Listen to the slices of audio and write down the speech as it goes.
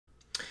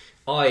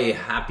Oi,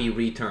 happy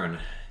return.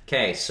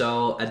 Okay,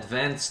 so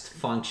advanced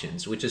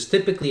functions, which is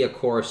typically a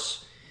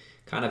course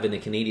kind of in the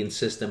Canadian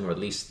system, or at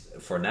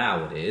least for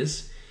now it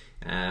is,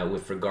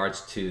 with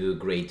regards to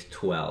grade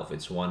 12.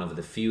 It's one of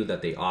the few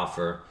that they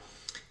offer,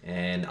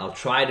 and I'll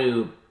try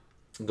to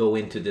go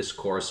into this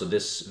course. So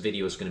this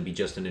video is going to be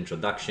just an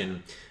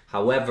introduction.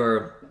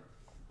 However,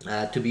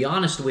 to be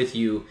honest with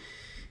you,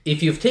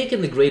 if you've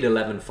taken the grade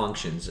 11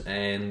 functions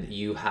and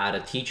you had a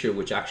teacher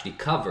which actually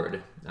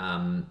covered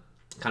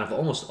kind of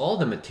almost all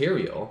the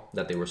material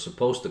that they were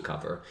supposed to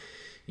cover,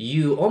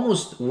 you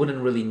almost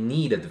wouldn't really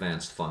need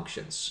advanced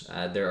functions.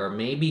 There are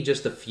maybe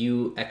just a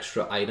few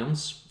extra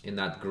items in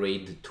that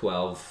grade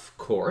 12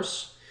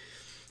 course,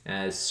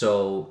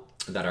 so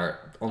that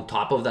are on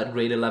top of that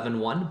grade 11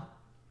 one.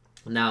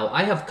 Now,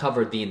 I have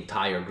covered the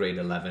entire grade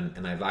 11,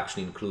 and I've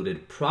actually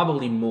included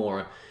probably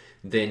more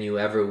than you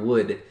ever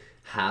would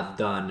have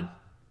done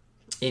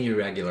in your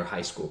regular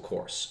high school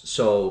course.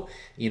 So,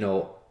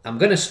 I'm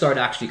going to start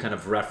actually kind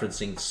of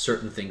referencing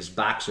certain things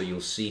back so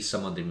you'll see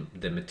some of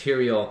the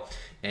material.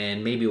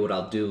 And maybe what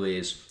I'll do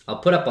is I'll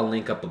put up a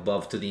link up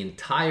above to the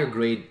entire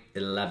grade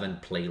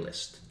 11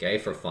 playlist, okay,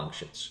 for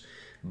functions.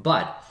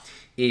 But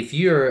if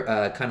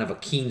you're kind of a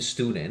keen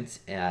student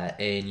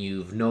and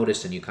you've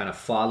noticed and you kind of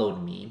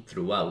followed me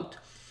throughout,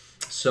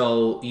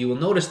 so you will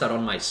notice that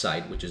on my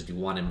site, which is the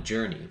 1M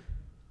Journey,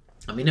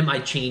 I mean, it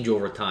might change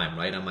over time,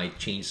 right? I might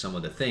change some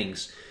of the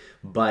things,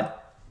 but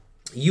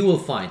you will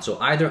find, so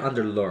either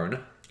under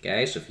Learn,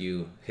 okay, so if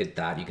you hit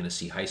that, you're going to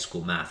see High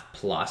School Math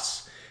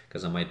Plus,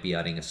 because I might be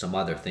adding some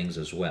other things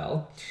as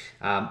well.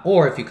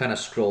 Or if you kind of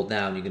scroll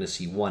down, you're going to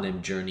see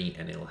 1M Journey,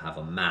 and it'll have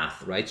a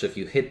math, right? So if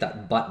you hit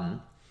that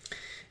button,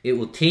 it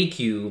will take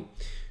you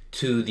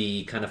to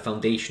the kind of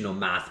foundational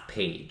math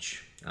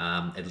page.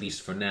 At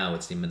least for now,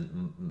 it's the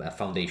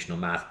foundational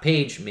math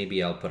page.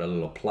 Maybe I'll put a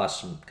little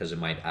plus because it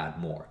might add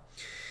more.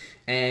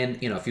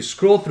 And, if you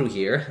scroll through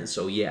here,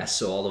 so yes,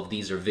 so all of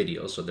these are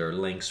videos. So there are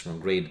links from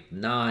grade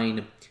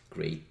 9,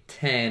 grade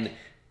 10,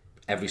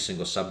 every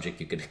single subject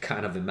you could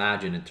kind of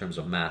imagine in terms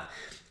of math.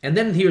 And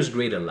then here's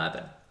grade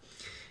 11.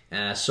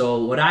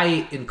 So what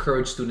I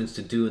encourage students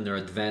to do in their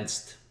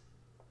advanced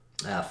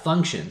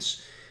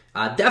functions,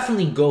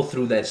 definitely go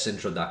through this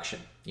introduction,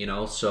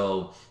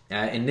 So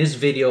in this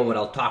video, what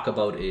I'll talk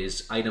about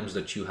is items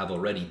that you have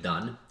already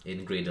done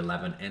in grade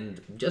 11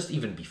 and just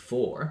even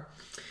before.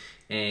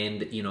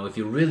 And, if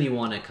you really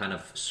want to kind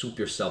of soup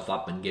yourself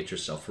up and get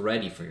yourself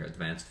ready for your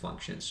advanced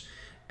functions,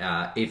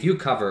 if you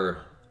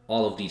cover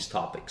all of these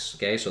topics,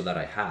 okay, so that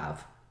I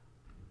have.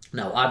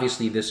 Now,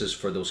 obviously, this is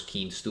for those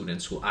keen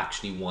students who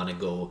actually want to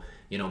go,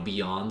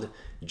 beyond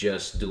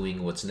just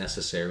doing what's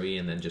necessary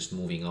and then just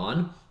moving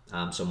on.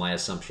 So my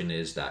assumption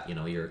is that,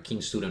 you're a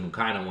keen student who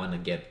kind of want to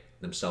get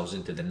themselves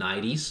into the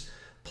 90s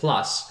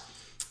plus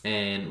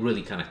and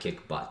really kind of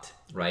kick butt,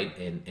 right,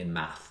 in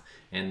math.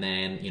 And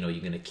then, you're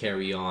going to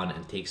carry on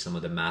and take some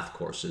of the math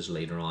courses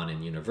later on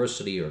in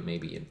university or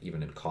maybe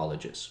even in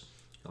colleges.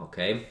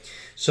 Okay,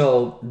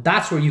 so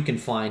that's where you can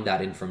find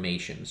that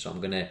information. So I'm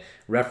going to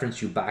reference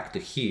you back to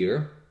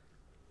here.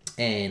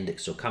 And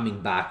so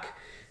coming back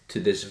to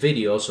this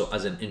video, so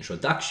as an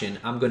introduction,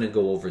 I'm going to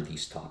go over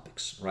these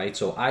topics, right?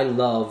 So I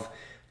love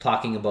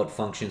talking about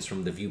functions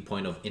from the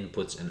viewpoint of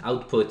inputs and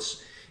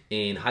outputs.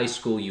 In high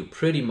school,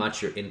 pretty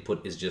much your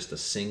input is just a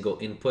single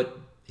input.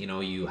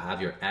 You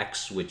have your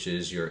X, which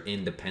is your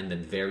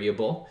independent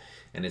variable,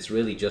 and it's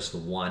really just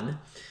one.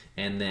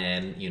 And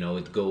then,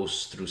 it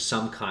goes through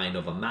some kind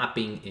of a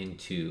mapping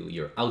into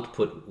your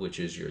output,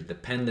 which is your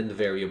dependent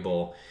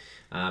variable,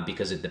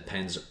 because it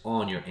depends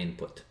on your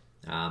input.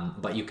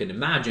 But you can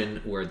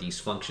imagine where these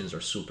functions are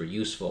super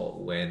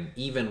useful when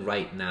even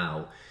right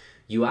now,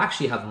 you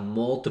actually have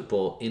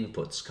multiple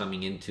inputs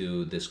coming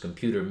into this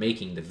computer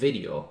making the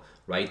video,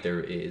 right?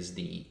 There is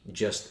the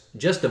just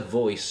the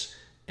voice,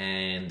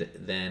 and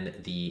then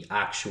the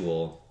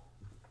actual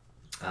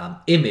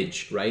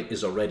image, right,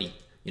 is already,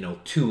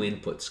 two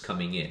inputs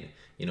coming in,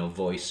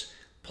 voice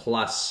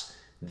plus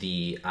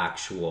the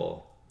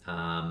actual,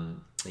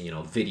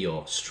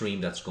 video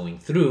stream that's going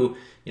through,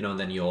 and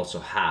then you also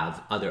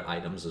have other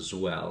items as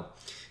well,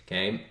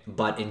 okay?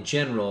 But in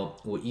general,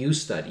 what you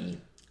study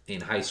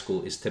in high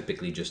school is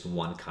typically just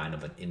one kind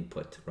of an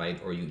input, right?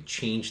 Or you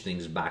change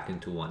things back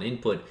into one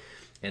input,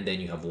 and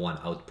then you have one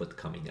output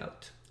coming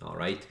out. All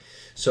right.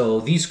 So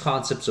these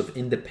concepts of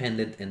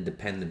independent and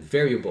dependent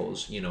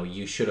variables,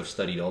 you should have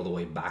studied all the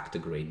way back to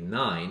grade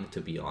 9,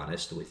 to be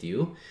honest with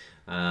you.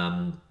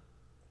 And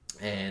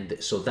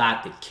so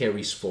that it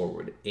carries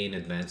forward in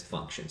advanced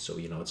functions. So,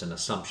 it's an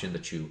assumption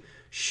that you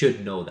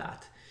should know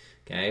that,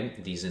 okay,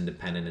 these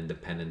independent and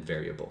dependent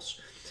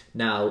variables.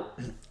 Now,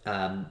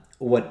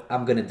 what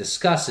I'm going to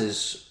discuss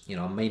is,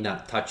 I may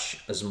not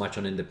touch as much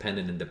on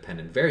independent and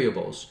dependent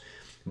variables,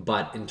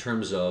 but in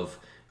terms of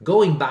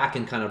going back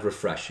and kind of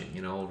refreshing,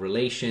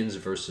 relations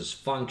versus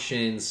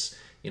functions,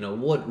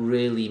 what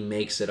really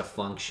makes it a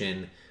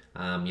function,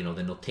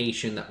 the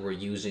notation that we're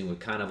using, we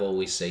kind of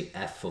always say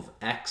f of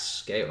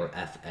x, okay, or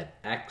f at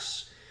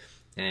x.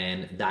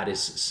 And that is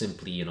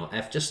simply, you know,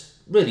 f just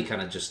really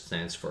kind of just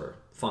stands for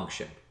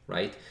function,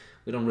 right?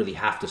 We don't really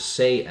have to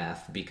say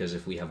f, because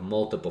if we have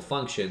multiple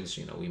functions,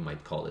 you know, we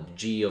might call it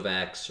g of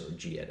x or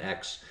g at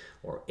x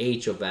or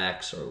h of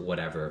x or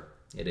whatever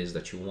it is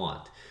that you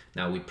want.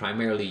 Now we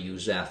primarily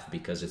use f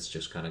because it's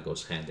just kind of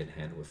goes hand in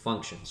hand with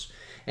functions.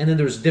 And then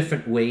there's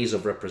different ways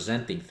of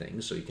representing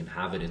things. So you can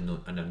have it in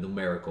a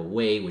numerical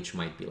way, which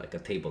might be like a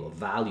table of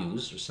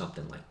values or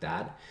something like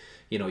that.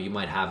 You know, you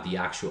might have the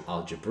actual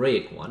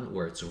algebraic one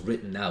where it's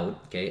written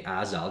out, okay,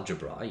 as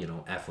algebra, you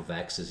know, f of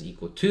x is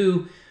equal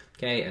to,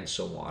 okay, and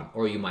so on.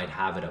 Or you might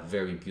have it a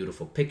very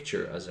beautiful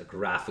picture as a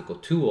graphical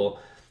tool.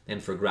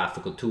 And for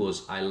graphical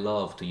tools, I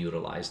love to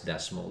utilize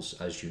decimals,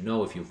 as you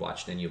know, if you've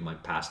watched any of my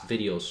past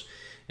videos.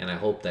 And I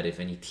hope that if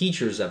any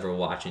teachers ever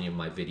watch any of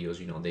my videos,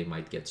 you know, they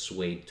might get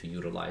swayed to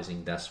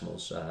utilizing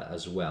decimals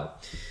as well.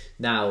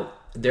 Now,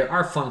 there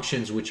are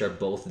functions which are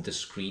both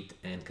discrete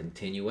and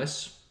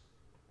continuous.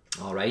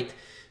 All right.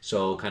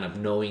 So kind of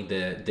knowing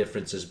the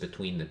differences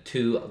between the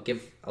two,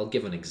 I'll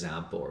give an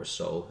example or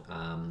so.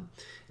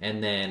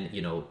 And then,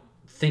 you know,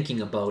 thinking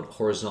about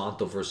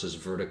horizontal versus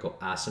vertical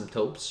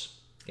asymptotes,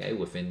 okay,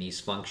 within these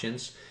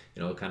functions,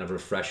 you know, kind of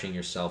refreshing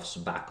yourselves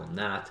back on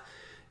that.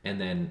 And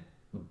then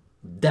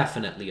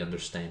definitely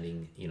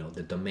understanding, you know,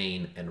 the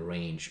domain and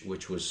range,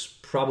 which was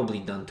probably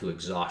done to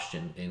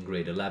exhaustion in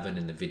grade 11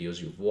 in the videos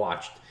you've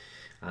watched.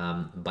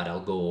 But I'll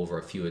go over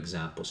a few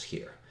examples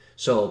here.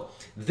 So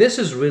this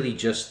is really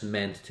just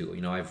meant to,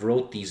 you know, I've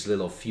wrote these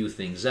little few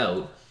things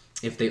out.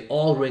 If they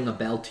all ring a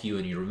bell to you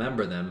and you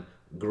remember them,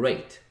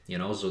 great. You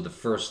know, so the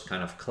first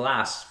kind of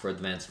class for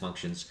advanced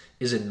functions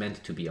isn't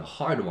meant to be a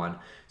hard one.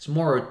 It's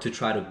more to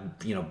try to,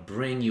 you know,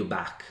 bring you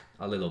back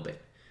a little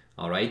bit.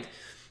 All right.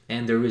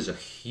 And there is a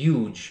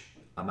huge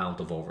amount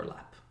of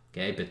overlap,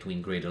 okay,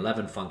 between grade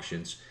 11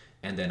 functions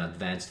and then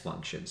advanced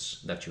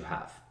functions that you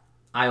have.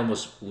 I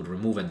almost would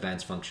remove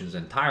advanced functions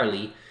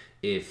entirely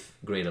if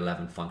grade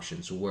 11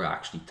 functions were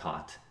actually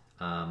taught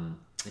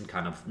in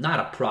kind of not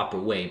a proper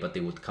way, but they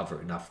would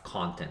cover enough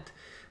content.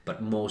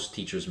 But most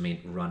teachers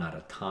may run out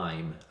of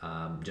time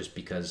just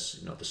because,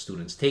 you know, the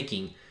students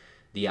taking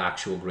the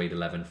actual grade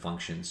 11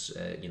 functions,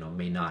 you know,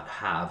 may not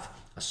have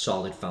a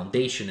solid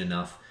foundation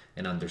enough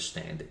and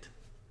understand it.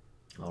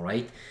 All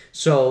right.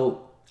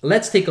 So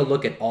let's take a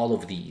look at all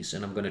of these,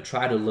 and I'm going to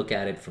try to look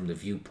at it from the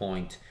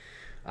viewpoint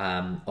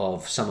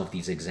of some of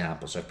these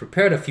examples. So I've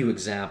prepared a few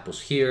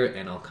examples here,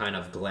 and I'll kind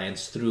of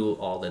glance through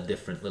all the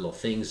different little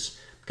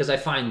things because I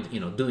find, you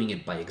know, doing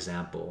it by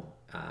example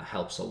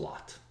helps a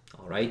lot.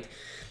 All right.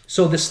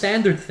 So the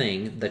standard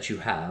thing that you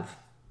have,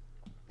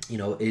 you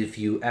know, if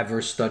you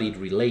ever studied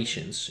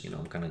relations, you know,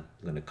 I'm kind of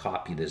going to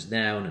copy this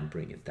down and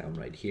bring it down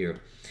right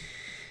here,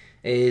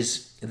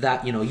 is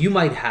that, you know, you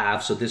might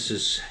have, so this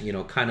is, you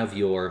know, kind of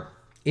your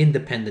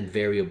independent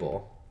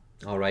variable,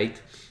 all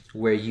right,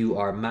 where you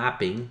are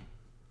mapping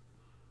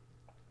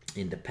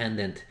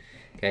independent,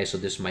 okay, so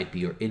this might be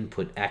your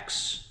input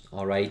x,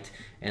 all right,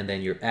 and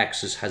then your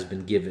x has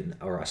been given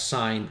or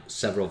assigned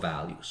several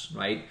values,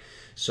 right?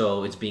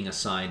 So it's being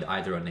assigned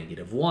either a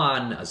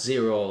 -1, a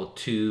 0,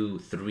 2,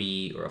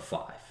 3, or a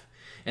 5.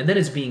 And then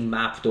it's being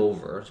mapped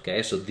over,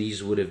 okay? So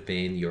these would have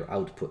been your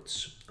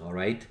outputs, all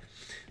right?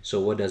 So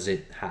what does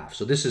it have?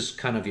 So this is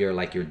kind of your,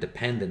 like your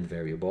dependent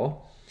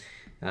variable.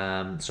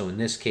 So in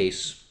this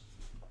case,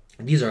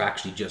 these are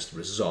actually just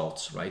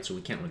results, right? So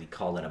we can't really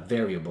call it a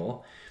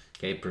variable,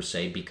 okay, per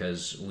se,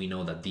 because we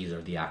know that these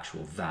are the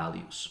actual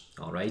values,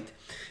 all right?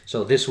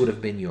 So this would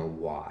have been your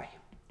y.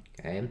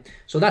 Okay,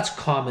 so that's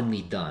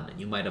commonly done, and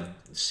you might have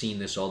seen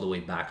this all the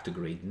way back to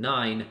grade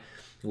 9,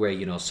 where,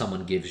 you know,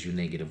 someone gives you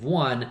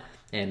 -1,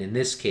 and in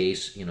this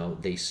case, you know,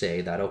 they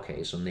say that,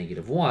 okay, so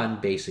 -1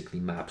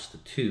 basically maps to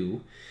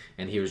 2,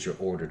 and here's your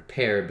ordered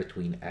pair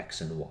between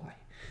x and y.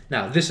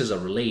 Now, this is a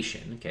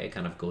relation, okay, it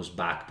kind of goes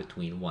back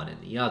between one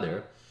and the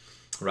other,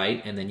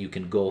 right? And then you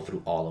can go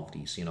through all of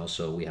these, you know,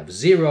 so we have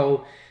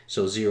 0,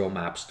 so 0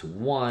 maps to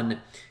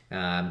 1,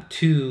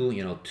 2,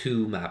 you know,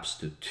 2 maps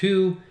to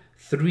 2,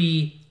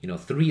 3, you know,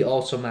 3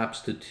 also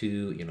maps to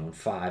 2, you know,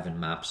 5 and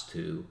maps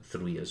to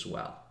 3 as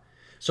well.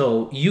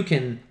 So you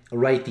can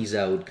write these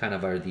out kind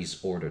of are these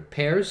ordered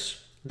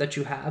pairs that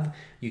you have.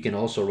 You can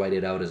also write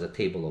it out as a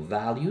table of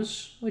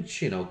values,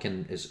 which, you know,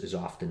 is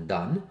often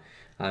done.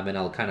 And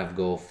I'll kind of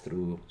go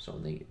through, so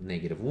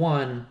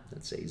 -1,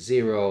 let's say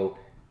 0,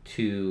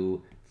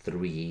 2,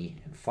 3,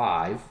 and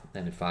 5.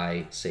 And if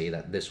I say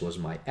that this was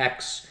my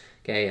x,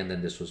 okay, and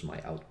then this was my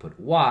output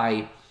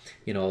y,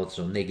 you know,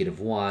 so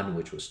 -1,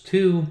 which was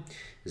 2,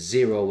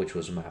 0, which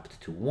was mapped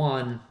to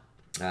 1,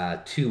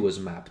 2 was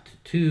mapped to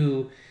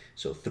 2,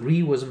 so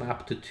 3 was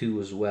mapped to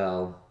 2 as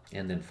well,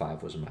 and then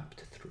 5 was mapped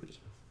to 3.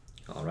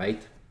 All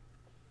right.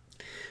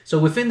 So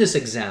within this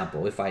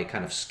example, if I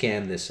kind of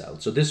scan this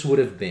out, so this would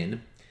have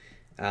been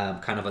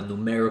kind of a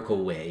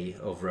numerical way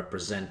of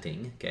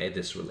representing, okay,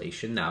 this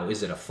relation. Now,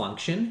 is it a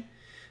function?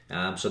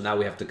 So now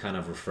we have to kind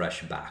of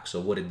refresh back. So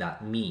what did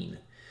that mean?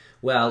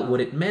 Well, what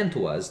it meant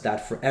was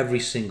that for every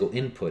single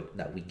input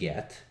that we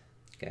get,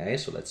 okay,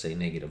 so let's say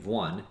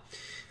 -1,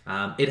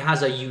 it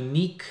has a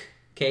unique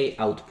okay,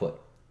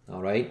 output,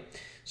 all right?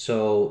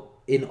 So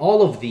in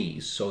all of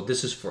these, so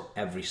this is for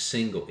every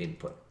single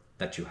input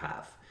that you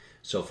have.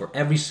 So for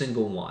every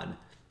single one,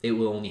 it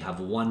will only have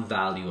one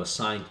value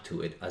assigned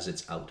to it as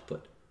its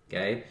output,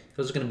 okay?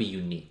 So it's going to be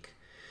unique.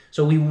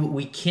 So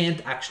we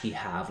can't actually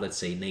have, let's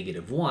say,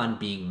 -1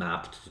 being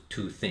mapped to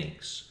two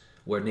things,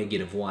 where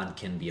 -1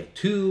 can be a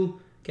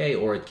 2, okay,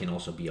 or it can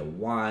also be a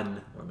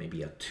 1 or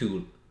maybe a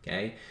 2,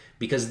 okay?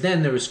 Because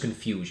then there is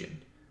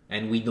confusion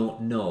and we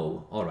don't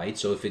know, all right?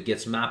 So if it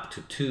gets mapped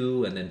to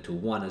 2 and then to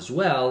 1 as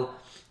well,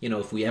 you know,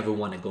 if we ever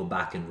want to go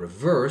back in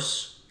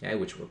reverse, okay,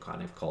 which were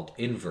kind of called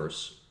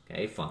inverse,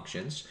 okay,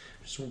 functions,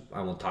 so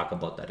I won't talk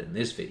about that in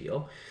this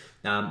video,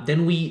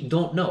 then we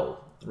don't know,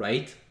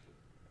 right,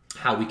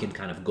 how we can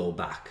kind of go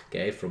back,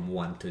 okay, from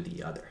one to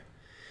the other.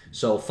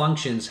 So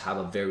functions have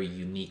a very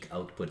unique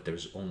output.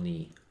 There's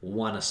only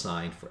one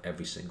assigned for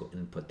every single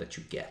input that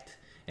you get.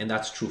 And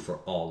that's true for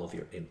all of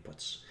your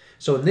inputs.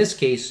 So in this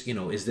case, you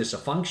know, is this a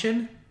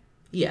function?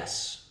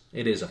 Yes,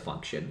 it is a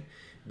function,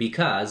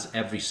 because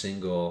every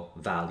single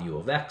value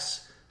of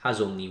x has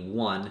only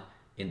one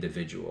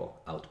individual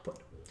output.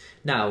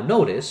 Now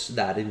notice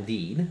that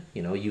indeed,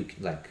 you know, you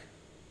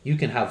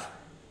can have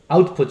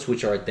outputs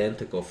which are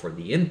identical for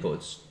the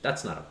inputs.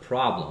 That's not a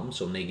problem.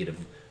 So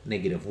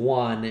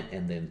 -1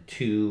 and then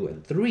 2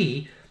 and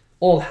 3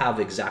 all have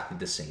exactly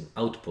the same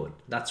output.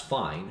 That's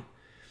fine,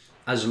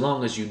 as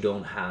long as you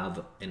don't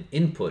have an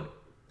input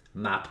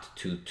mapped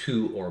to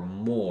 2 or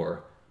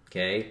more,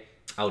 okay,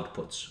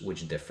 outputs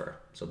which differ.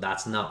 So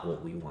that's not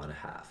what we want to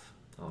have,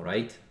 all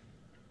right?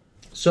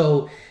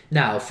 So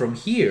now from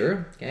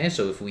here, okay,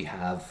 so if we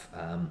have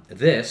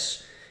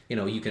this, you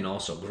know, you can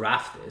also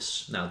graph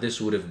this. Now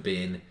this would have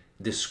been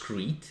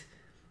discrete,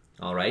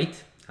 all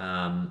right,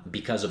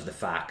 because of the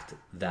fact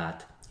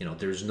that, you know,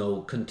 there's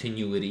no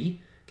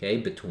continuity, okay,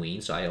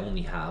 between. So I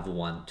only have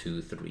 1,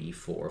 2, 3,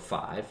 4,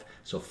 5.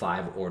 So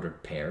 5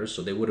 ordered pairs.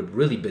 So they would have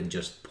really been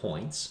just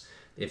points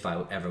if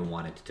I ever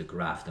wanted to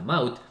graph them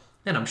out.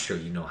 And I'm sure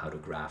you know how to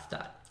graph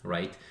that,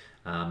 right?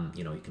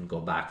 You know, you can go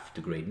back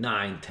to grade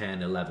 9,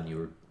 10, 11. You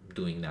were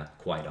doing that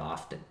quite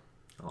often,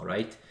 all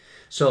right?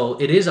 So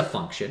it is a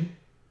function,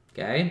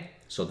 okay?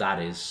 So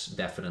that is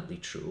definitely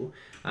true.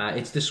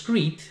 It's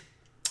discrete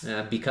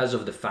because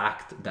of the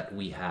fact that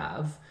we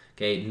have,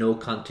 okay, no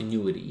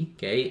continuity,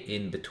 okay,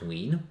 in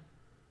between,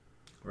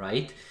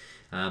 right?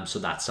 So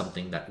that's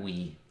something that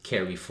we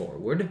carry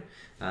forward.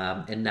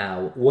 And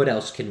now what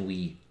else can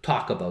we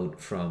talk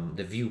about from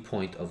the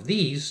viewpoint of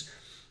these?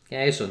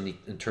 Okay, so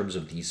in terms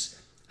of these,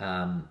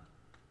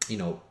 you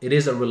know, it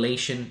is a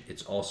relation.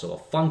 It's also a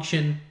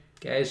function,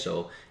 okay?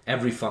 So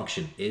every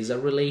function is a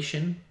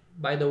relation,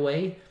 by the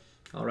way,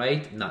 all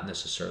right? Not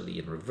necessarily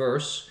in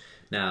reverse.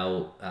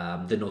 Now,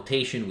 the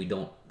notation we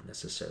don't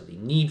necessarily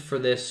need for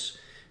this.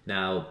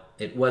 Now,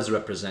 it was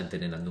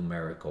represented in a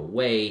numerical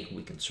way.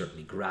 We can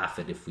certainly graph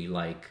it if we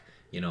like.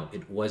 You know,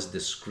 it was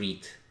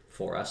discrete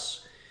for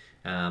us.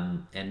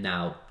 And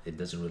now it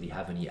doesn't really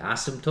have any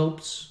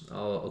asymptotes.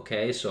 Oh,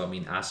 okay, so I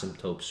mean,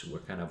 asymptotes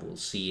we'll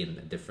see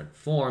in different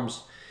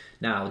forms.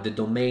 Now, the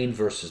domain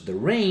versus the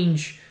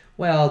range,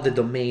 well, the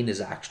domain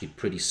is actually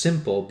pretty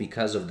simple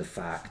because of the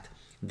fact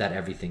that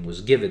everything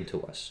was given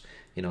to us.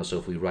 You know, so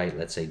if we write,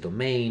 let's say,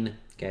 domain,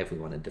 okay, if we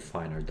want to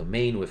define our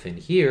domain within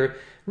here,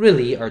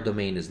 really our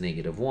domain is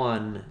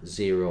 -1,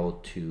 0,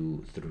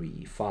 2,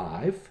 3,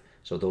 5.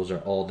 So those are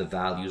all the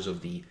values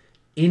of the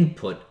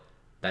input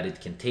that it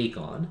can take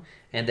on.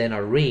 And then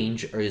our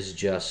range is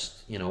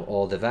just, you know,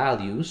 all the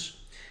values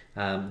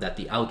that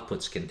the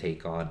outputs can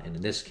take on. And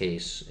in this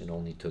case, it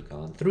only took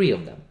on 3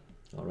 of them.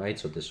 All right,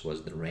 so this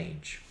was the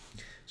range.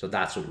 So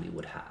that's what we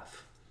would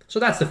have. So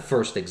that's the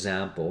first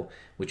example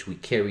which we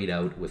carried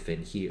out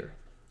within here,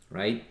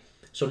 right?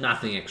 So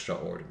nothing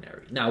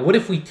extraordinary. Now, what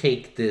if we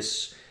take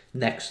this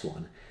next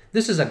one?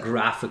 This is a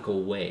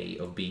graphical way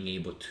of being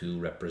able to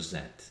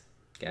represent,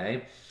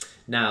 okay?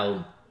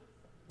 Now,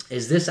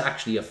 is this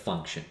actually a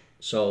function?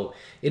 So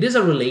it is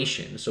a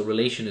relation. So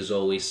relation is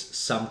always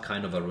some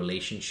kind of a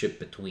relationship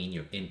between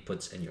your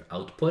inputs and your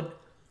output,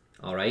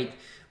 all right?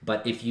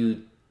 But if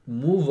you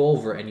move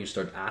over and you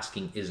start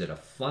asking, is it a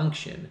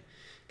function?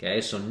 Okay,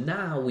 so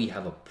now we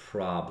have a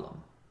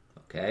problem,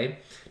 okay?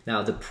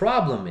 Now the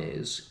problem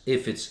is,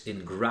 if it's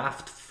in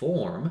graphed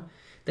form,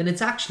 then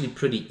it's actually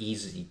pretty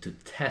easy to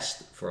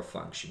test for a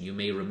function. You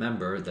may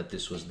remember that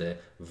this was the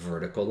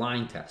vertical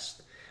line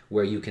test,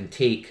 where you can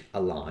take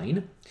a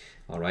line,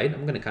 all right?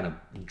 I'm gonna kind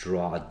of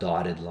draw a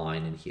dotted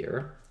line in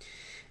here.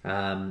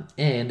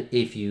 And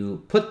if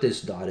you put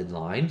this dotted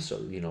line,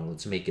 so, you know,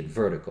 let's make it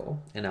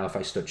vertical. And now if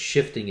I start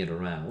shifting it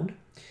around,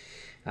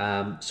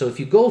 so if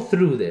you go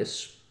through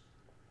this,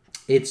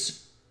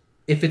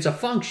 if it's a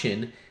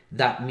function,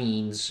 that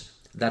means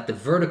that the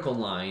vertical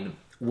line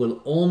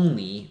will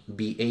only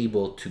be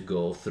able to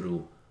go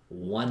through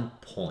one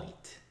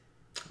point,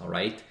 all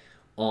right,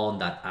 on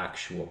that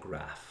actual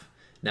graph.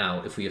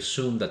 Now, if we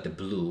assume that the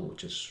blue,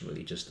 which is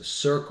really just a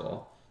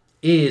circle,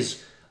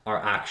 is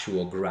our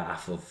actual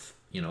graph of,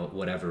 you know,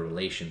 whatever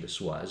relation this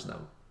was.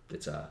 Now,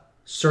 it's a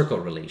circle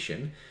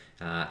relation.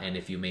 And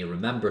if you may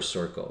remember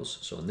circles,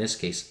 so in this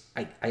case,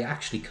 I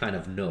actually kind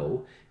of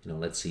know,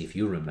 let's see if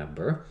you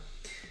remember.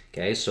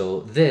 Okay,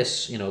 so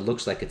this,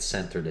 looks like it's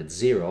centered at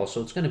 0,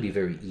 so it's going to be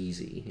very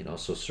easy,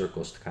 so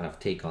circles to kind of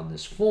take on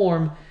this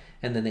form,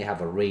 and then they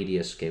have a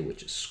radius, okay,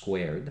 which is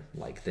squared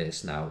like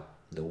this. Now,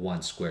 the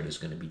 1 squared is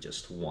going to be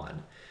just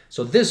 1.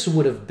 So this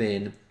would have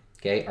been,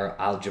 okay, our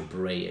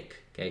algebraic,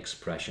 okay,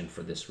 expression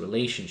for this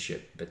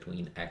relationship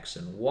between x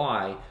and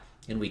y,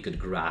 and we could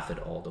graph it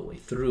all the way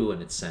through,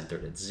 and it's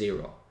centered at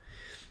 0.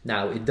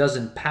 Now, it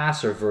doesn't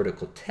pass our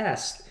vertical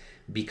test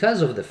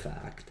because of the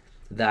fact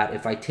that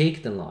if I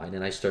take the line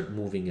and I start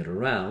moving it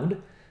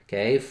around,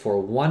 okay,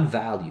 for one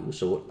value,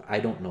 so I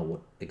don't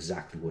know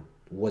exactly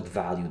what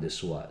value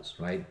this was,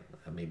 right?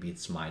 Maybe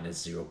it's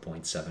minus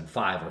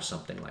 0.75 or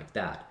something like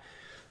that.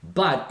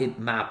 But it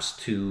maps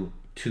to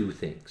 2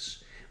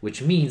 things,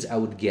 which means I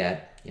would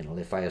get,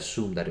 if I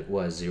assume that it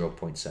was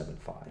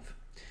 0.75,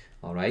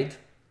 all right?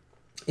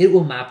 It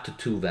will map to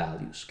 2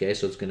 values, okay?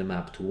 So it's going to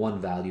map to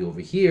one value over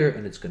here,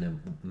 and it's going to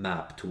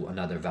map to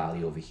another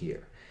value over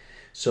here.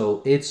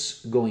 So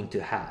it's going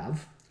to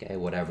have, okay,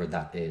 whatever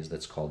that is,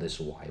 let's call this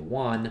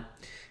y1,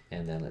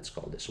 and then let's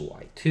call this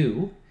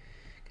y2,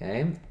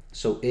 okay?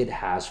 So it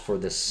has, for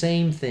the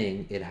same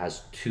thing, it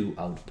has 2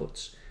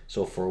 outputs.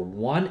 So for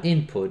one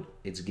input,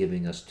 it's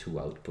giving us 2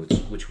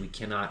 outputs, which we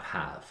cannot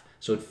have.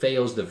 So it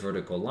fails the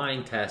vertical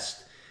line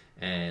test,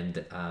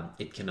 and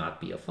it cannot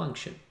be a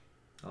function,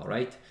 all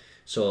right?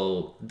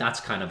 So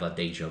that's kind of a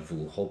deja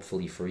vu,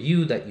 hopefully for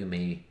you, that you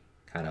may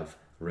kind of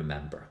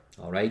remember.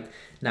 All right.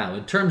 Now,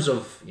 in terms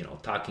of,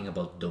 talking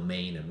about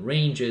domain and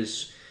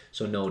ranges,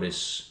 so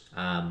notice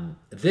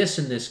this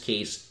in this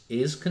case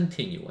is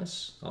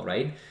continuous. All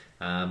right.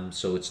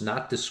 So it's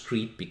not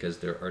discrete because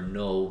there are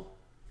no,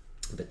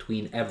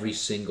 between every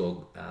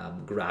single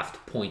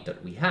graphed point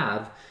that we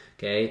have,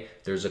 okay,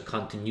 there's a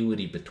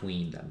continuity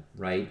between them,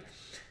 right?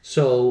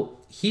 So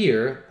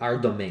here, our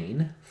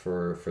domain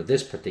for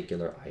this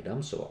particular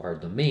item, so our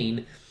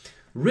domain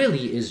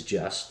really is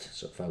just,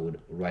 so if I would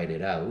write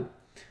it out,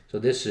 so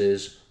this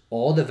is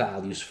all the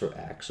values for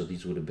x, so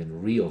these would have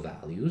been real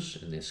values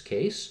in this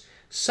case,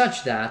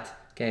 such that,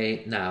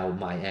 okay, now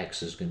my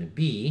x is going to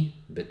be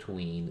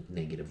between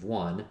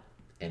 -1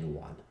 and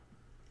 1,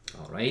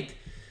 all right?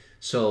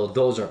 So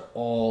those are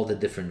all the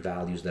different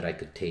values that I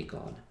could take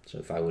on. So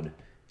if I would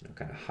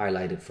kind of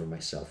highlight it for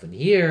myself in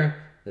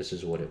here, this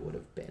is what it would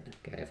have been,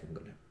 okay, if I'm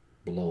going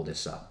to blow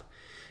this up.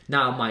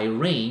 Now my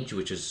range,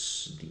 which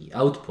is the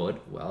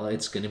output, well,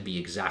 it's going to be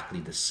exactly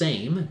the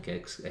same,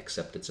 okay,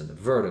 except it's in the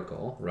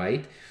vertical,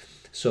 right?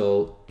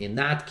 So in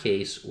that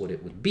case, what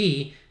it would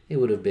be, it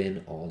would have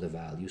been all the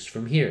values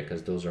from here,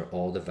 because those are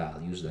all the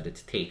values that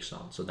it takes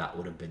on. So that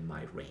would have been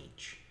my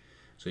range.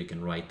 So you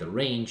can write the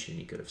range, and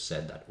you could have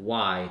said that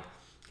y,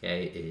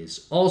 okay,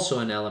 is also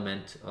an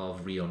element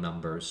of real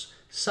numbers,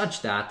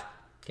 such that,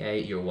 okay,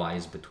 your y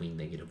is between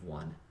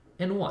 -1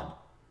 and 1,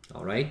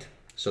 all right?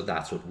 So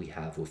that's what we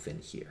have within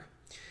here.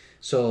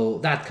 So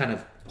that kind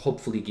of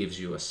hopefully gives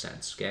you a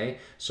sense, okay?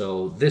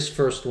 So this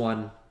first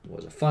one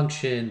was a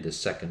function. The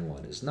second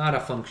one is not a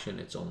function.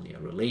 It's only a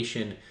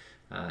relation,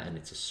 and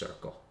it's a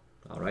circle,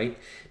 all right?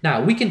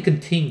 Now, we can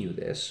continue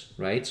this,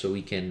 right? So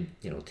we can,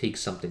 take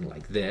something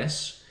like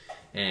this.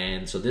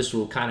 And so this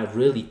will kind of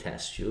really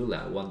test you.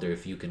 I wonder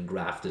if you can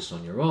graph this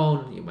on your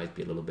own. You might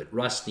be a little bit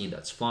rusty.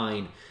 That's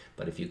fine.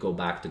 But if you go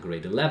back to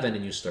grade 11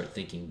 and you start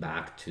thinking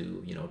back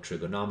to,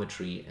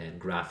 trigonometry and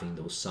graphing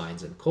those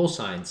sines and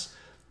cosines,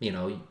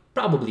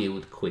 probably it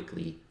would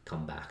quickly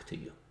come back to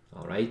you.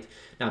 All right.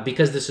 Now,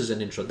 because this is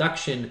an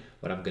introduction,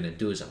 what I'm going to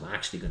do is I'm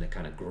actually going to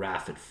kind of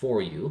graph it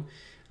for you.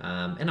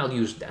 And I'll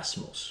use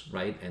decimals,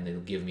 right? And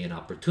it'll give me an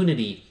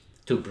opportunity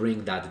to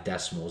bring that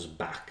decimals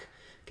back.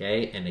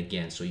 Okay. And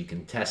again, so you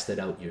can test it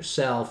out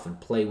yourself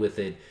and play with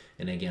it.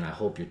 And again, I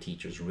hope your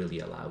teachers really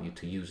allow you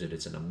to use it.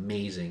 It's an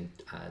amazing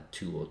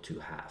tool to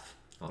have.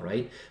 All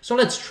right. So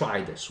let's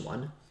try this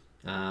one.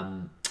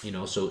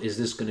 So is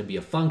this going to be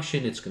a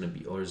function? It's going to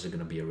be, or is it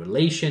going to be a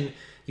relation?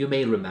 You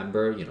may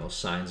remember,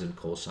 sines and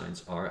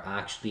cosines are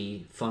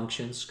actually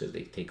functions because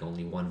they take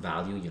only one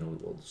value.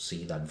 We'll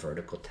see that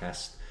vertical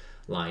test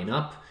line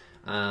up.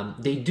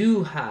 They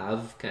do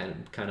have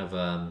kind of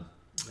a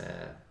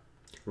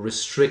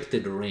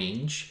restricted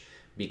range,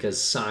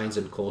 because sines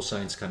and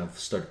cosines kind of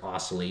start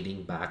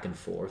oscillating back and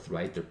forth,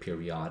 right? They're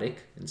periodic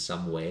in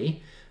some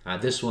way.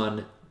 This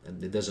one,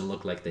 it doesn't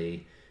look like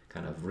they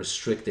kind of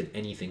restricted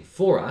anything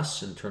for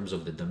us in terms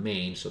of the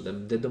domain. So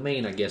the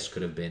domain, I guess,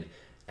 could have been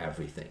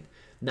everything.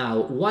 Now,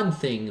 one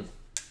thing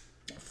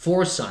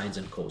for sines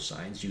and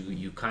cosines,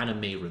 you kind of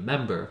may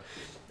remember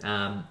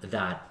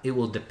that it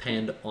will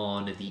depend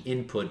on the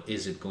input.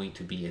 Is it going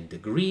to be in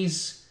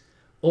degrees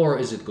or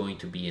is it going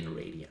to be in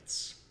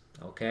radians?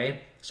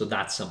 Okay, so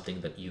that's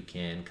something that you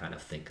can kind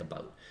of think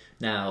about.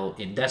 Now,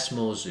 in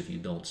decimals, if you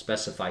don't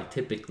specify, it's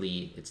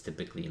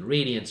typically in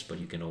radians, but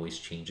you can always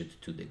change it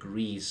to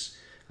degrees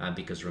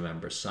because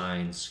remember,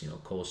 sines,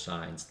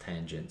 cosines,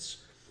 tangents.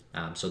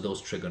 So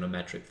those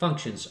trigonometric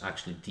functions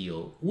actually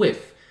deal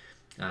with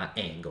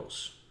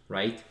angles,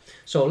 right?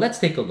 So let's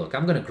take a look.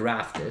 I'm going to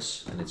graph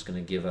this, and it's going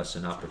to give us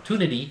an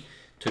opportunity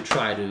to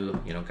try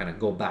to, you know, kind of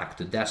go back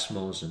to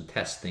Desmos and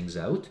test things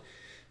out.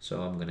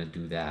 So I'm going to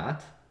do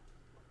that.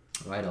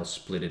 Right, I'll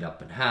split it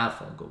up in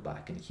half. I'll go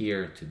back in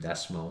here to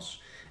Desmos,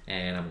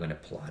 and I'm going to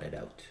plot it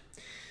out.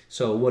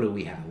 So what do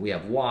we have? We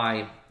have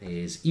y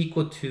is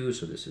equal to,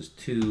 so this is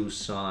 2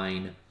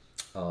 sine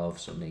of,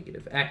 so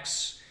negative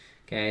x.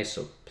 Okay,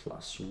 so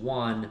plus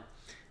 1.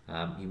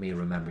 You may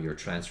remember your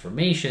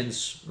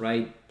transformations,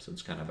 right? So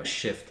it's kind of a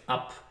shift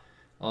up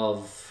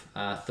of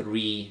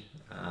 3.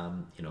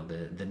 You know,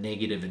 the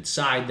negative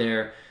inside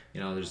there,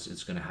 you know,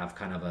 it's going to have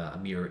kind of a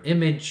mirror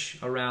image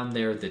around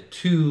there. The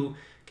 2,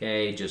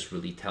 okay, just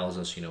really tells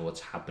us, you know,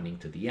 what's happening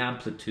to the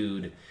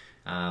amplitude.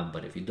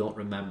 But if you don't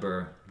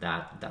remember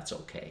that, that's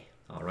okay.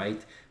 All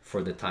right.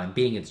 For the time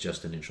being, it's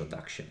just an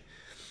introduction.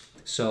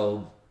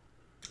 So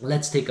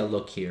let's take a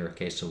look here.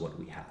 Okay, so what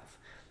we have.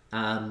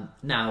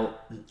 Now,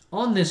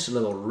 on this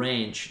little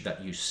range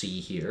that you see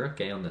here,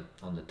 okay, on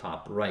the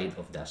top right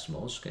of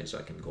Desmos, okay, so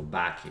I can go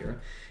back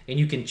here, and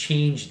you can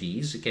change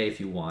these, okay, if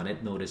you want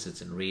it. Notice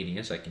it's in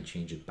radians. I can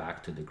change it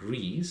back to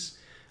degrees,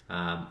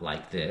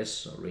 like this,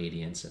 so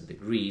radians and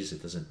degrees.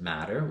 It doesn't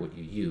matter what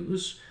you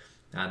use.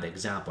 The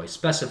example I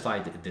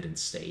specified, it didn't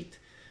state.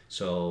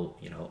 So,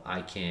 you know,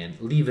 I can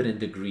leave it in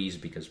degrees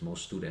because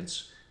most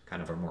students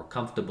kind of are more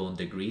comfortable in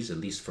degrees, at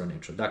least for an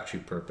introductory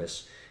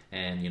purpose.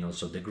 And, you know,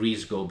 so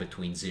degrees go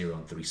between 0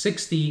 and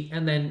 360,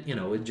 and then, you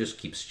know, it just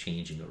keeps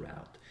changing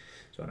around.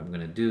 So what I'm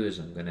going to do is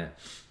I'm going to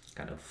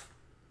kind of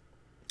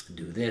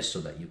do this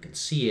so that you can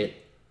see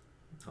it.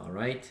 All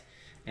right.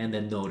 And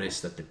then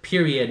notice that the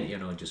period, you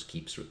know, just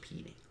keeps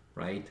repeating,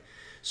 right?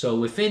 So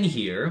within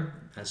here,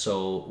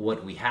 so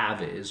what we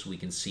have is we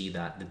can see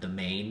that the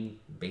domain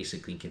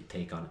basically can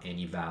take on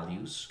any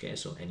values, okay?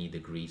 So any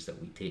degrees that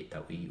we take,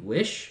 that we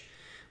wish,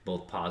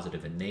 both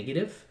positive and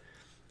negative.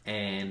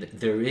 And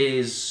there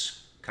is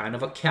kind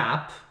of a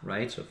cap,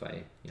 right? So if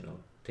I, you know,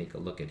 take a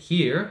look at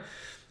here,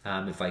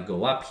 if I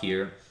go up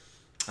here,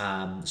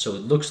 so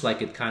it looks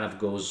like it kind of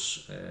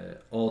goes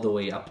all the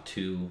way up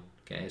to,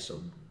 okay,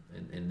 so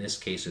in this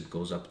case, it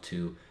goes up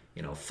to,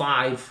 you know,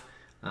 5.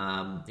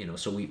 You know,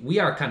 so we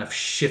are kind of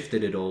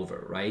shifted it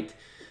over, right?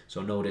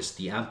 So notice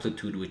the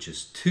amplitude, which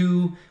is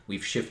 2,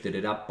 we've shifted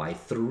it up by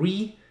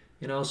 3,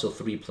 you know, so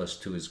 3 plus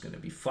 2 is going to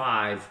be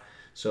 5.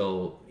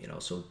 So, you know,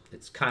 so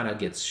it's kind of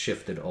gets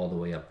shifted all the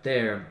way up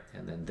there.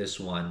 And then this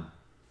one,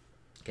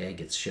 okay,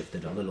 gets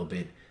shifted a little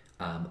bit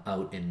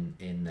out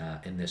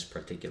in this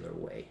particular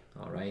way.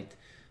 All right.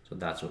 So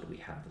that's what we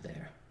have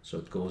there. So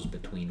it goes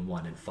between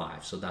 1 and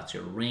 5. So that's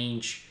your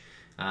range.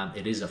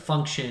 It is a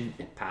function.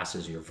 It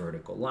passes your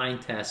vertical line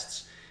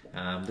tests.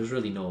 There's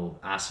really no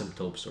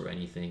asymptotes or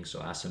anything. So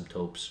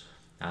asymptotes,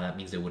 that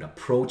means they would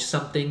approach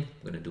something.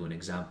 I'm going to do an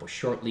example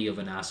shortly of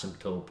an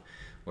asymptote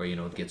where, you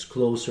know, it gets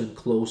closer and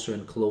closer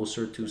and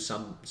closer to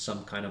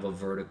some kind of a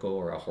vertical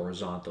or a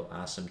horizontal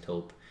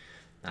asymptote.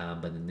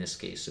 But in this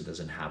case, it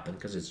doesn't happen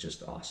because it's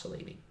just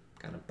oscillating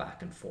kind of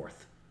back and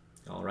forth.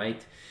 All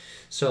right.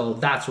 So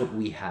that's what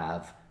we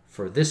have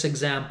for this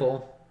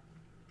example.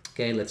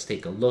 Okay, let's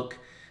take a look.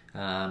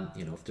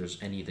 You know, if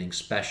there's anything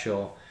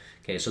special.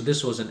 Okay, so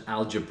this was an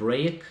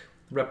algebraic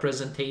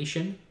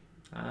representation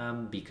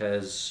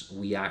because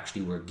we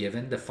actually were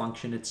given the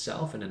function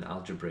itself in an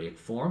algebraic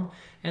form,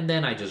 and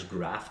then I just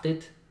graphed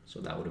it. So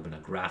that would have been a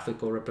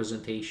graphical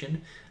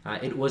representation.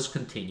 It was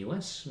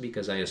continuous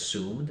because I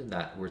assumed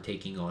that we're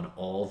taking on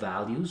all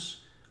values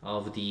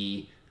of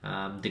the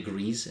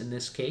degrees in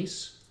this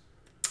case.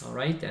 All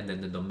right, and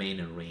then the domain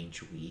and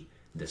range we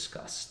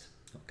discussed.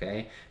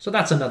 Okay, so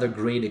that's another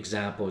great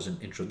example as an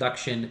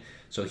introduction.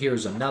 So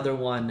here's another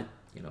one,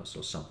 you know,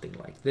 so something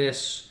like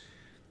this.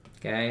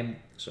 Okay,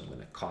 so I'm going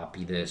to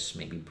copy this,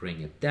 maybe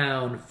bring it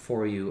down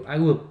for you. I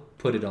will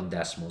put it on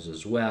Desmos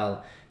as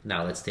well.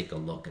 Now let's take a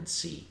look and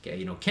see. Okay,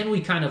 you know, can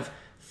we kind of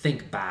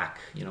think back,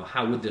 you know,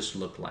 how would this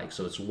look like?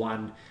 So it's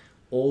 1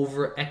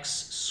 over x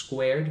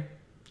squared,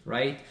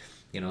 right?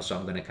 You know, so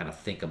I'm going to kind of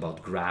think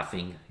about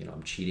graphing. You know,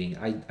 I'm cheating.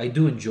 I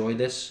do enjoy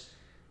this.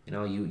 You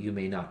know, you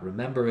may not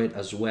remember it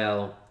as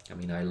well. I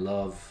mean, I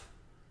love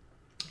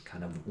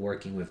kind of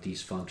working with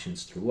these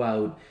functions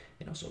throughout.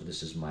 You know, so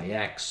this is my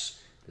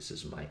x, this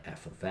is my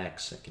f of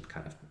x. I can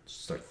kind of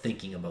start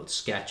thinking about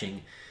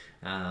sketching.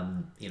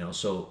 You know,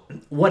 so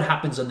what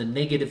happens on the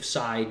negative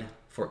side,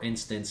 for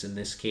instance, in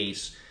this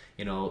case,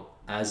 you know,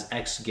 as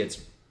x gets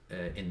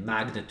in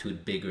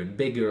magnitude bigger and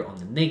bigger on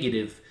the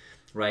negative,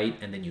 right?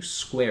 And then you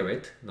square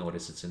it.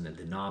 Notice it's in the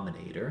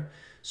denominator.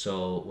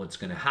 So what's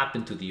going to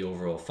happen to the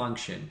overall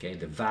function, okay,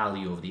 the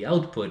value of the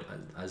output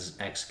as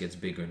x gets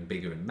bigger and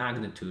bigger in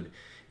magnitude,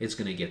 it's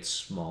going to get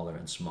smaller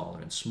and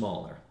smaller and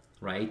smaller,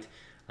 right?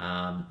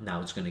 Now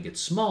it's going to get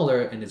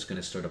smaller and it's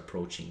going to start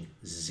approaching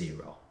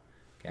 0,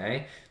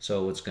 okay?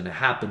 So what's going to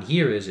happen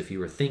here is, if you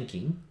were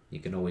thinking,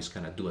 you can always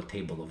kind of do a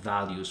table of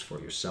values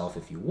for yourself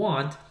if you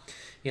want,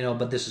 you know,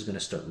 but this is going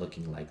to start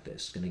looking like this.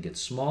 It's going to get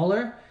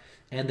smaller,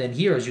 and then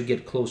here as you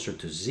get closer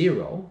to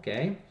 0,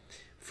 okay,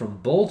 from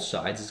both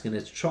sides, it's going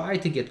to try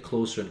to get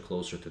closer and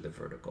closer to the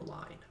vertical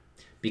line.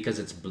 because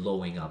it's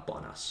blowing up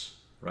on us,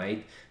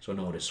 right? So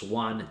notice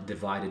 1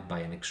 divided by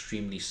an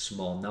extremely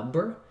small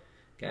number,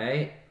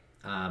 okay?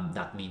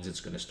 That means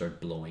it's going to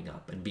start blowing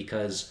up. And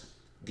because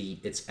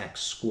it's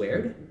x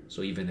squared,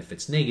 so even if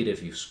it's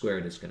negative, you square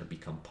it, it's going to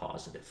become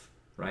positive,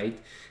 right?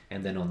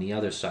 And then on the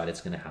other side,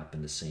 it's going to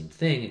happen the same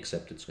thing,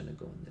 except it's going to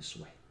go in this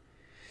way.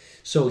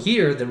 So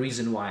here, the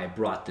reason why I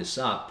brought this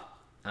up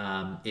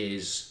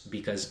is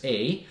because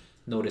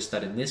notice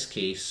that in this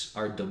case,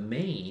 our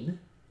domain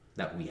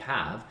that we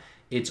have,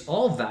 it's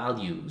all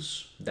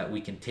values that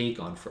we can take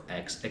on for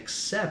x,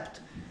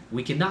 except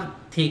we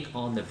cannot take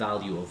on the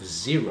value of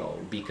 0,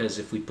 because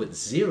if we put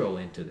 0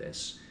 into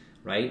this,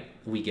 right,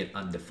 we get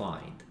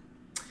undefined.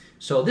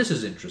 So this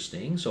is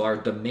interesting. So our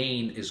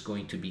domain is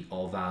going to be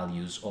all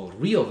values, all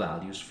real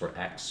values for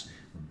x,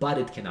 but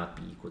it cannot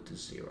be equal to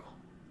 0,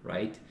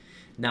 right?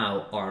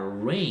 Now our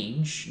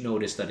range,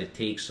 notice that it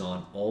takes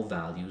on all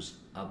values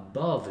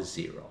above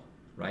 0,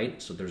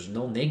 right? So there's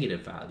no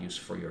negative values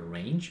for your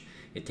range.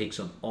 It takes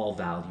on all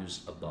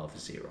values above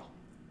 0.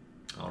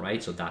 All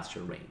right, so that's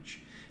your range.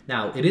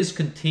 Now it is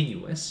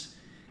continuous,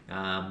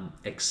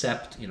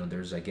 except, you know,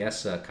 there's, I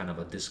guess, a kind of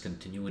a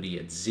discontinuity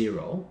at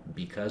 0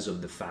 because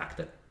of the fact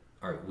that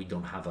we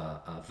don't have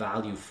a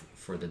value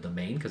for the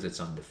domain because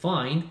it's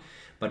undefined,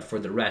 but for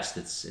the rest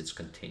it's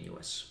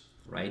continuous,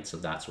 right? So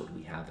that's what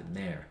we have in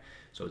there.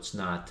 So it's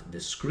not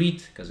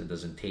discrete because it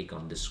doesn't take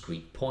on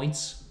discrete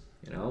points,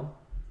 you know.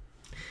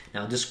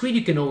 Now discrete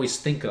you can always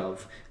think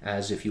of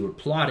as, if you were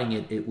plotting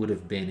it, it would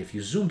have been, if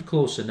you zoomed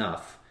close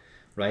enough,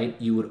 right,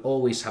 you would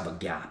always have a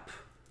gap.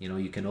 You know,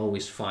 you can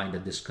always find a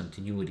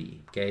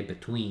discontinuity, okay,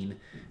 between,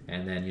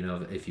 and then, you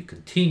know, if you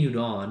continued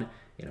on,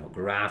 you know,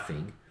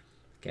 graphing,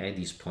 okay,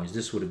 these points,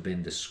 this would have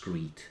been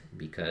discrete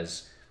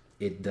because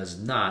it does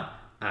not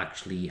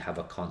actually have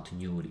a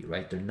continuity,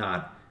 right? They're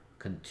not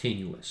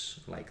continuous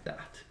like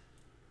that.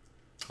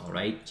 All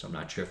right, so I'm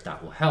not sure if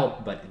that will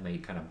help, but it may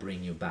kind of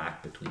bring you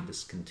back between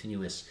this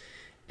continuous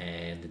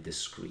and the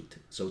discrete.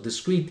 So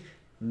discrete,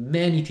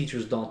 many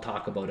teachers don't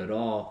talk about at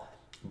all,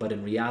 but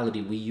in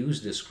reality, we use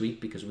discrete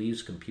because we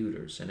use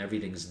computers and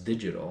everything's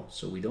digital,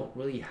 so we don't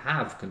really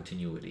have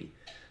continuity,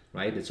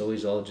 right? It's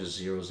always all just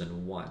zeros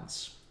and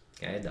ones,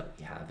 okay, that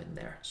we have in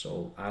there.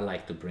 So I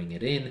like to bring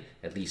it in,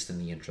 at least in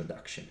the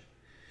introduction.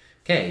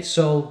 Okay,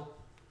 so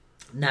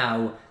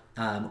now,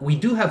 we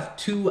do have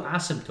 2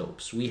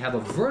 asymptotes. We have a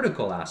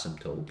vertical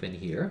asymptote in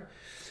here.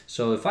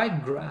 So if I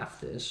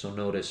graph this, so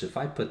notice if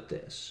I put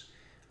this,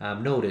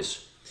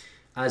 notice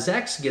as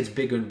x gets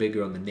bigger and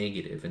bigger on the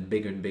negative and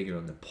bigger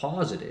on the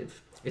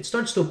positive, it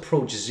starts to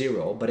approach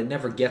 0, but it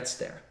never gets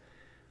there,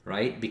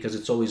 right? Because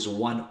it's always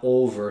 1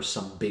 over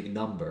some big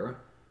number,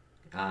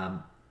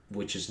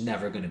 which is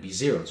never going to be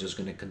 0. It's just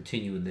going to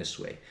continue in this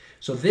way.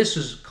 So this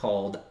is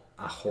called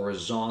a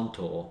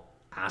horizontal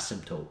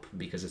asymptote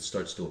because it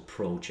starts to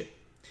approach it.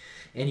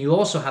 And you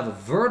also have a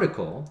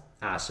vertical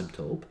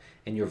asymptote,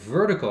 and your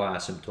vertical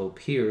asymptote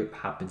here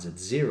happens at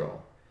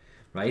 0,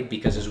 right?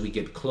 Because as we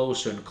get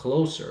closer and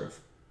closer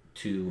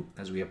to,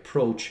 as we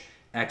approach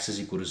x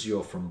is equal to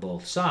 0 from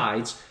both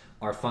sides,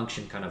 our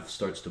function kind of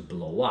starts to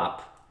blow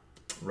up,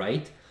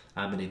 right?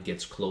 And it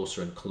gets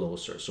closer and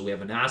closer. So we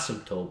have an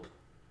asymptote,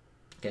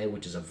 okay,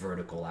 which is a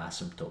vertical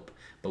asymptote.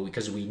 But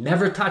because we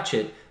never touch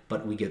it,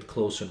 but we get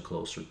closer and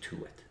closer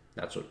to it.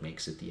 That's what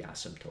makes it the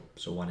asymptote.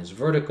 So one is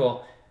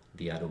vertical,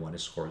 the other one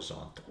is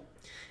horizontal.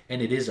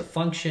 And it is a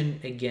function,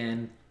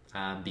 again,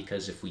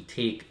 because if we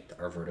take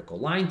our vertical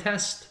line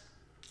test,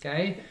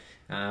 okay,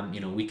 you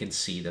know, we can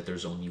see that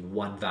there's only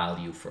 1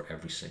 value for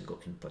every single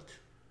input,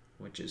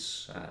 which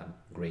is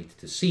great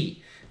to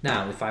see.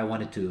 Now, if I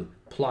wanted to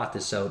plot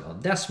this out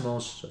on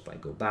Desmos, so if I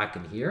go back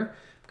in here,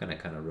 I'm going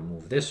to kind of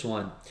remove this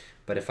one.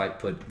 But if I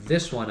put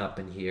this one up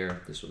in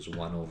here, this was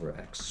 1 over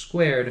x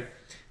squared.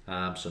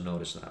 So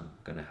notice that I'm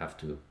going to have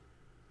to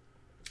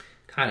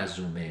kind of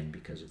zoom in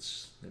because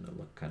it's going to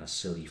look kind of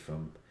silly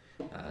from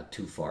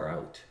too far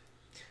out.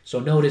 So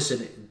notice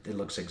it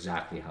looks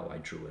exactly how I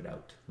drew it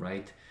out,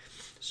 right?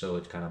 So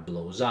it kind of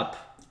blows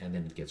up and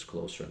then it gets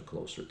closer and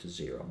closer to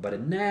 0. But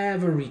it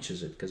never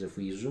reaches it because if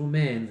we zoom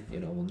in, you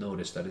know, we'll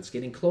notice that it's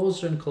getting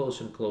closer and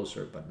closer and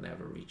closer, but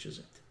never reaches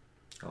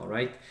it. All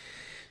right?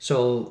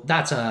 So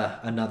that's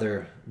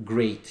another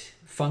great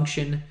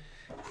function.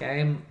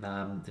 Okay,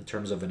 in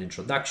terms of an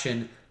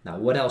introduction. Now,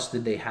 what else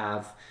did they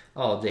have?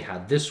 Oh, they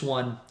had this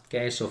one.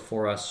 Okay, so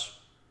for us,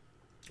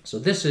 so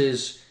this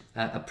is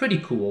a pretty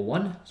cool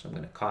one. So I'm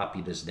going to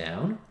copy this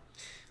down,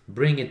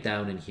 bring it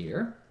down in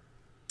here.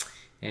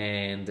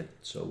 And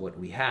so what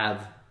we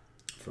have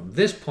from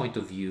this point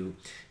of view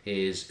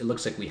is it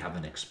looks like we have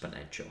an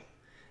exponential.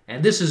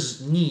 And this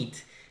is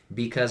neat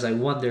because I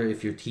wonder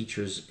if your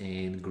teachers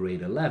in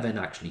grade 11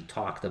 actually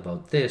talked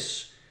about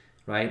this,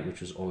 right,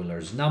 which was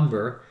Euler's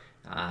number.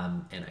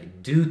 And I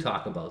do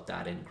talk about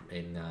that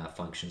in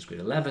functions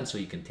grade 11, so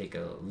you can take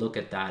a look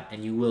at that,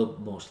 and you will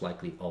most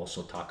likely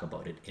also talk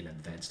about it in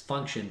advanced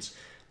functions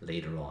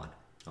later on.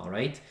 All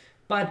right,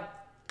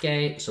 but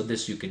okay, so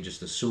this you can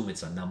just assume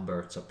it's a number.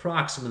 It's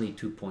approximately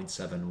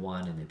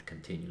 2.71, and it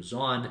continues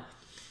on.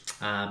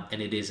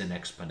 and it is an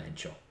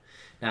exponential.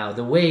 Now,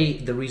 the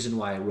reason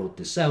why I wrote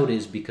this out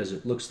is because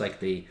it looks like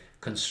they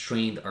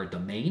constrained our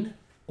domain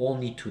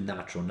only to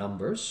natural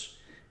numbers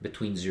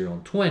between 0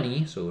 and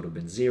 20. So it would have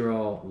been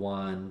 0,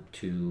 1,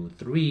 2,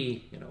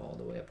 3, you know, all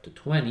the way up to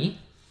 20.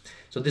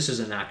 So this is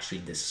an actually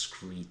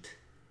discrete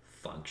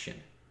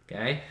function,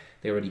 okay?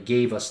 They already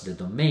gave us the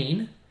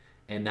domain,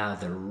 and now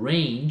the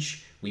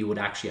range, we would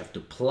actually have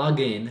to plug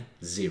in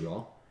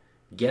 0,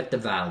 get the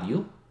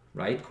value,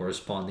 right?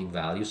 Corresponding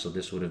value. So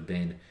this would have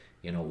been,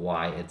 you know,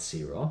 y at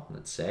 0,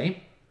 let's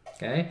say,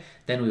 okay?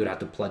 Then we would have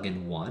to plug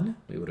in 1.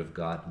 We would have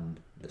gotten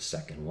the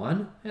second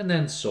one, and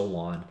then so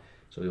on.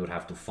 So we would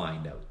have to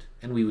find out,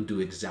 and we would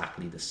do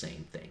exactly the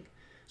same thing.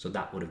 So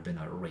that would have been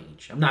our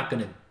range. I'm not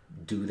going to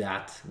do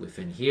that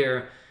within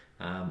here.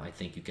 I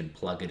think you can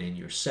plug it in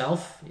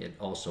yourself. It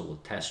also will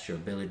test your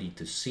ability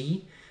to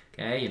see,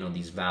 okay, you know,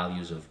 these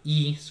values of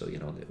e. So, you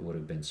know, it would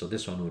have been, so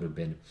this one would have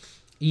been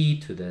e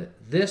to the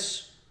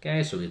this,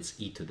 okay, so it's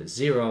e to the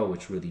 0,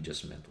 which really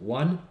just meant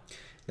 1.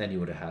 Then you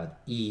would have had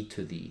e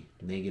to the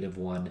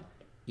 -1,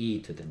 e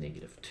to the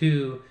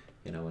 -2,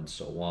 you know, and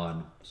so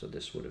on. So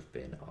this would have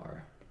been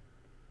our,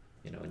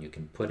 you know, and you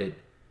can put it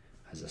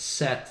as a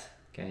set,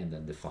 okay, and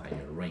then define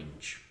your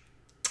range.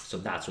 So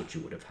that's what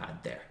you would have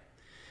had there.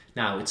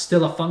 Now, it's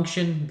still a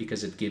function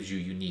because it gives you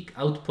unique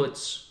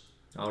outputs,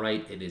 all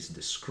right? It is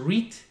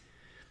discrete,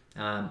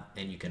 and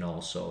you can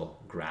also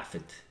graph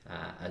it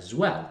as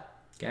well,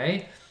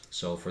 okay?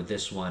 So for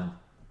this one,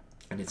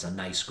 and it's a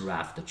nice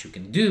graph that you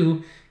can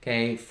do,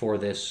 okay, for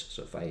this.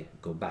 So if I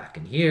go back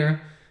in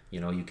here, you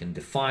know, you can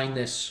define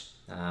this.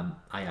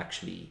 I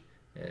actually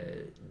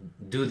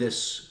do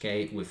this,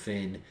 okay,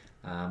 within,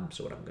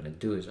 so what I'm going to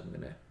do is I'm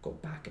going to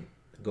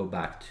go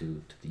back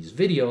to these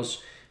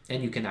videos,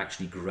 and you can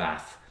actually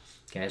graph,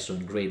 okay? So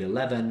in grade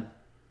 11,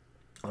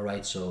 all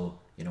right, so,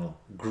 you know,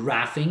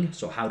 graphing,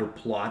 so how to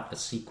plot a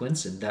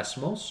sequence in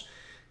decimals,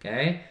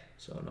 okay?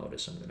 So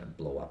notice I'm going to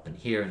blow up in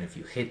here, and if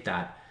you hit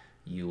that,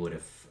 you would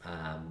have,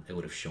 it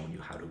would have shown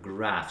you how to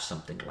graph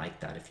something like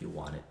that if you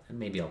want it. And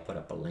maybe I'll put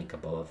up a link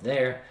above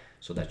there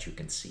so that you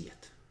can see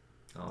it.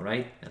 All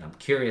right, and I'm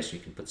curious, you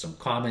can put some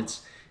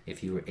comments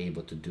if you were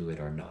able to do it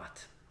or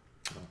not.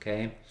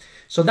 Okay,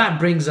 so that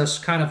brings us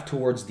kind of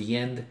towards the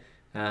end.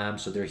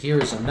 So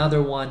here's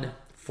another one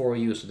for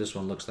you. So this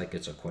one looks like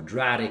it's a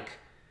quadratic,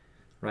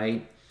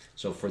 right?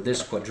 So for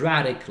this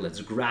quadratic,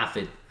 let's graph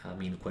it. I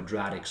mean,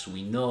 quadratics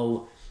we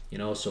know, you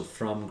know, so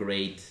from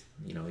grade,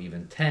 you know,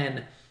 even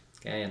 10,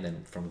 okay, and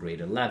then from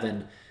grade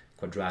 11,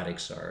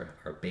 quadratics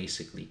are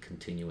basically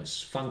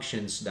continuous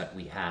functions that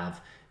we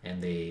have,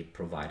 and they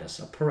provide us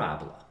a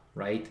parabola,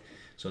 right?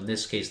 So in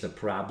this case, the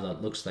parabola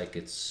looks like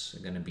it's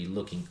going to be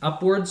looking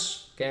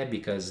upwards, okay,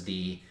 because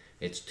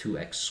it's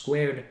 2x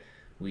squared.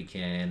 We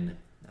can,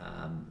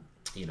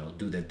 you know,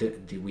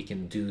 we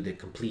can do the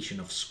completion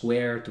of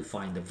square to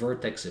find the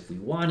vertex if we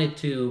wanted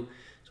to.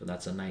 So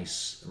that's a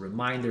nice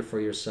reminder for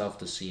yourself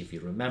to see if you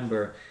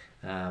remember.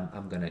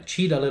 I'm going to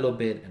cheat a little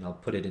bit, and I'll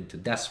put it into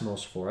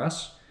decimals for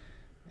us.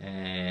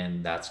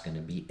 And that's going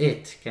to be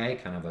it, okay,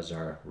 kind of as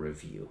our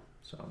review.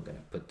 So I'm going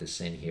to put this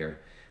in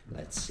here.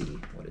 Let's see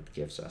what it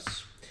gives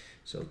us.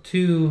 So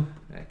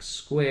 2x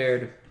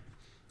squared,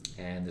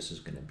 and this is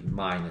going to be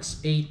minus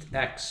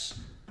 8x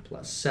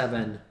plus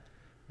 7,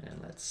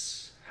 and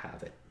let's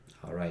have it.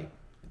 All right,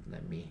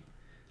 let me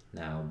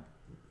now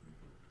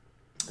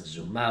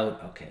zoom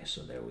out. Okay,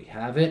 so there we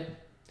have it.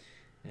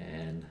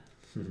 And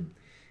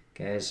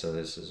okay, so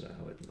this is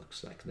how it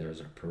looks like.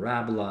 There's our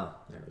parabola,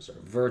 there's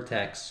our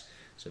vertex.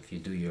 So if you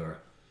do your,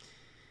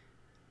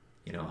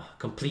 you know,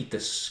 complete the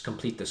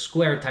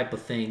square type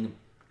of thing,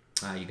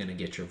 you're going to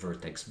get your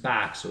vertex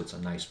back. So it's a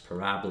nice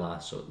parabola.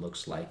 So it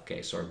looks like,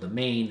 okay, so our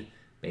domain,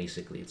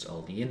 basically it's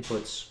all the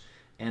inputs.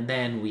 And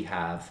then we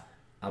have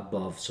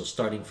above, so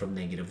starting from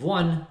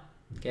 -1,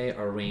 okay,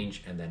 our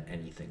range, and then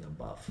anything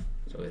above.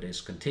 So it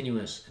is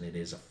continuous, and it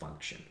is a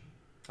function.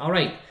 All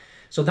right,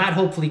 so that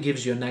hopefully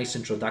gives you a nice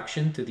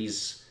introduction to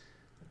these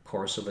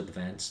course of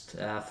advanced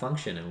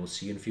function, and we'll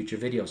see you in future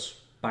videos.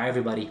 Bye,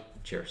 everybody.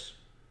 Cheers.